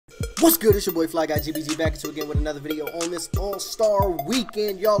What's good? It's your boy Fly Guy GBG back at you again with another video on this All-Star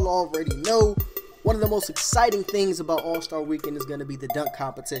Weekend. Y'all already know one of the most exciting things about All-Star Weekend is going to be the dunk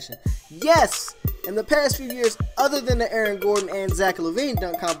competition. Yes, in the past few years, other than the Aaron Gordon and Zach LaVine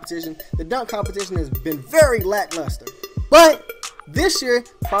dunk competition, the dunk competition has been very lackluster. But this year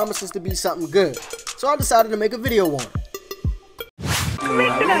promises to be something good, so I decided to make a video on it.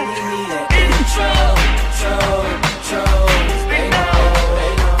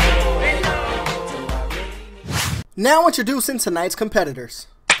 Now introducing tonight's competitors.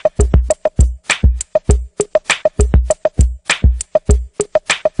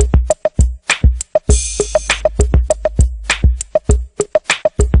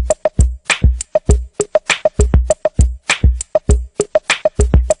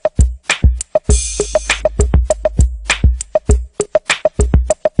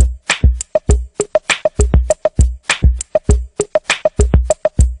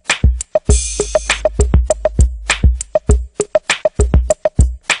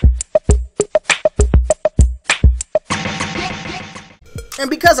 And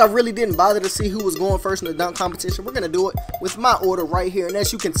because I really didn't bother to see who was going first in the dunk competition, we're going to do it with my order right here. And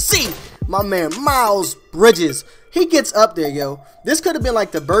as you can see, my man Miles Bridges, he gets up there, yo. This could have been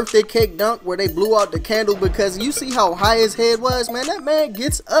like the birthday cake dunk where they blew out the candle, because you see how high his head was, man. That man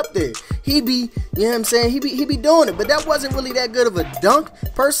gets up there. He be, you know what I'm saying, he be doing it. But that wasn't really that good of a dunk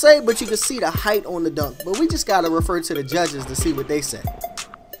per se, but you can see the height on the dunk. But we just got to refer to the judges to see what they say.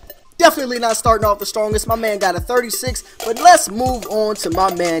 Definitely not starting off the strongest. My man got a 36, but let's move on to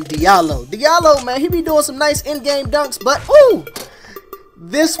my man Diallo. Diallo, man, he be doing some nice in-game dunks, but ooh,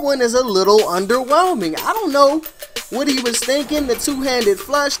 this one is a little underwhelming. I don't know what he was thinking. The two-handed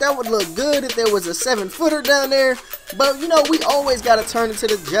flush, that would look good if there was a 7-footer down there, but you know, we always got to turn it to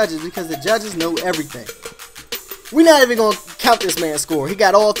the judges because the judges know everything. We're not even going to count this man's score. He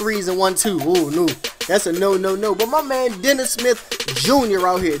got all threes and 1-2. Ooh, no. That's a no. But my man Dennis Smith Jr.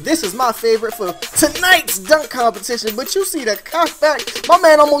 out here. This is my favorite for tonight's dunk competition. But you see the cockback. My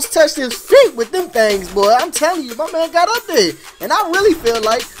man almost touched his feet with them things, boy. I'm telling you, my man got up there. And I really feel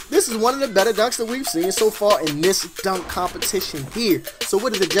like this is one of the better dunks that we've seen so far in this dunk competition here. So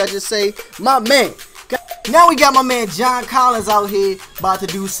what did the judges say? My man. Now we got my man John Collins out here about to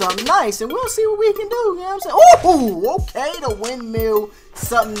do something nice, and we'll see what we can do, you know what I'm saying? Ooh, okay, the windmill,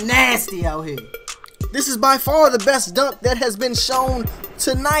 something nasty out here. This is by far the best dunk that has been shown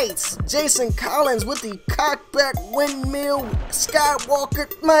tonight. Jason Collins with the cockback windmill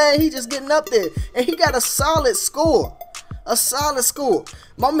Skywalker. Man, he just getting up there, and he got a solid score. A solid score.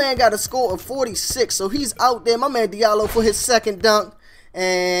 My man got a score of 46, so he's out there. My man Diallo for his second dunk.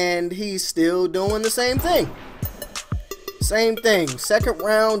 And he's still doing the same thing. Same thing. Second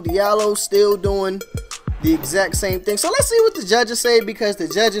round, Diallo still doing the exact same thing. So let's see what the judges say, because the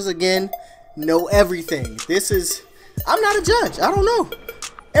judges, again, know everything. I'm not a judge. I don't know.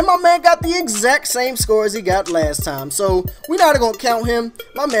 And my man got the exact same score as he got last time. So we're not going to count him.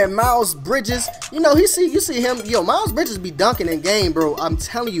 My man Miles Bridges, you know, you see him. Yo, Miles Bridges be dunking in game, bro. I'm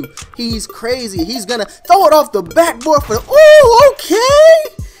telling you, he's crazy. He's going to throw it off the backboard for, ooh,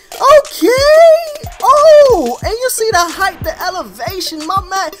 okay. Okay. Oh, and you see the height, the elevation, my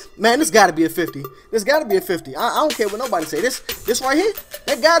man. Man, this got to be a 50. This got to be a 50. I don't care what nobody say. This right here,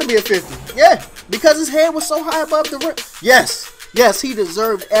 that got to be a 50. Yeah, because his head was so high above the rim. Yes, he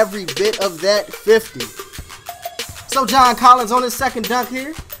deserved every bit of that 50. So John Collins on his second dunk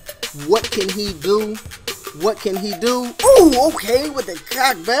here. What can he do? What can he do? Ooh, okay, with the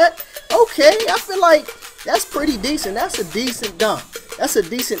cockback. Okay, I feel like that's pretty decent. That's a decent dunk. That's a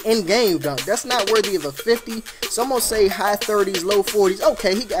decent in-game dunk. That's not worthy of a 50. So I'm going to say high 30s, low 40s.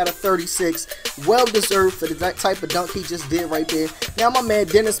 Okay, he got a 36. Well-deserved for the type of dunk he just did right there. Now my man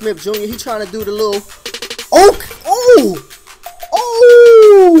Dennis Smith Jr., he trying to do the little...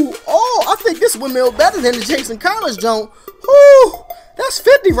 Oh, I think this windmill better than the Jason Collins joint. Oh, that's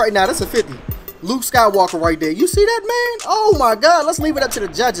 50 right now. That's a 50. Luke Skywalker right there. You see that, man? Oh, my God. Let's leave it up to the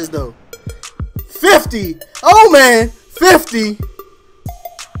judges, though. 50. Oh, man. 50.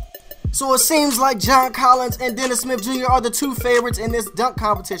 So it seems like John Collins and Dennis Smith Jr. are the two favorites in this dunk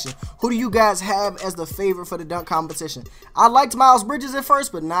competition. Who do you guys have as the favorite for the dunk competition? I liked Miles Bridges at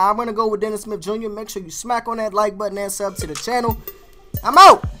first, but now I'm going to go with Dennis Smith Jr. Make sure you smack on that like button and sub to the channel. I'm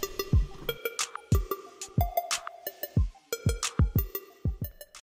out.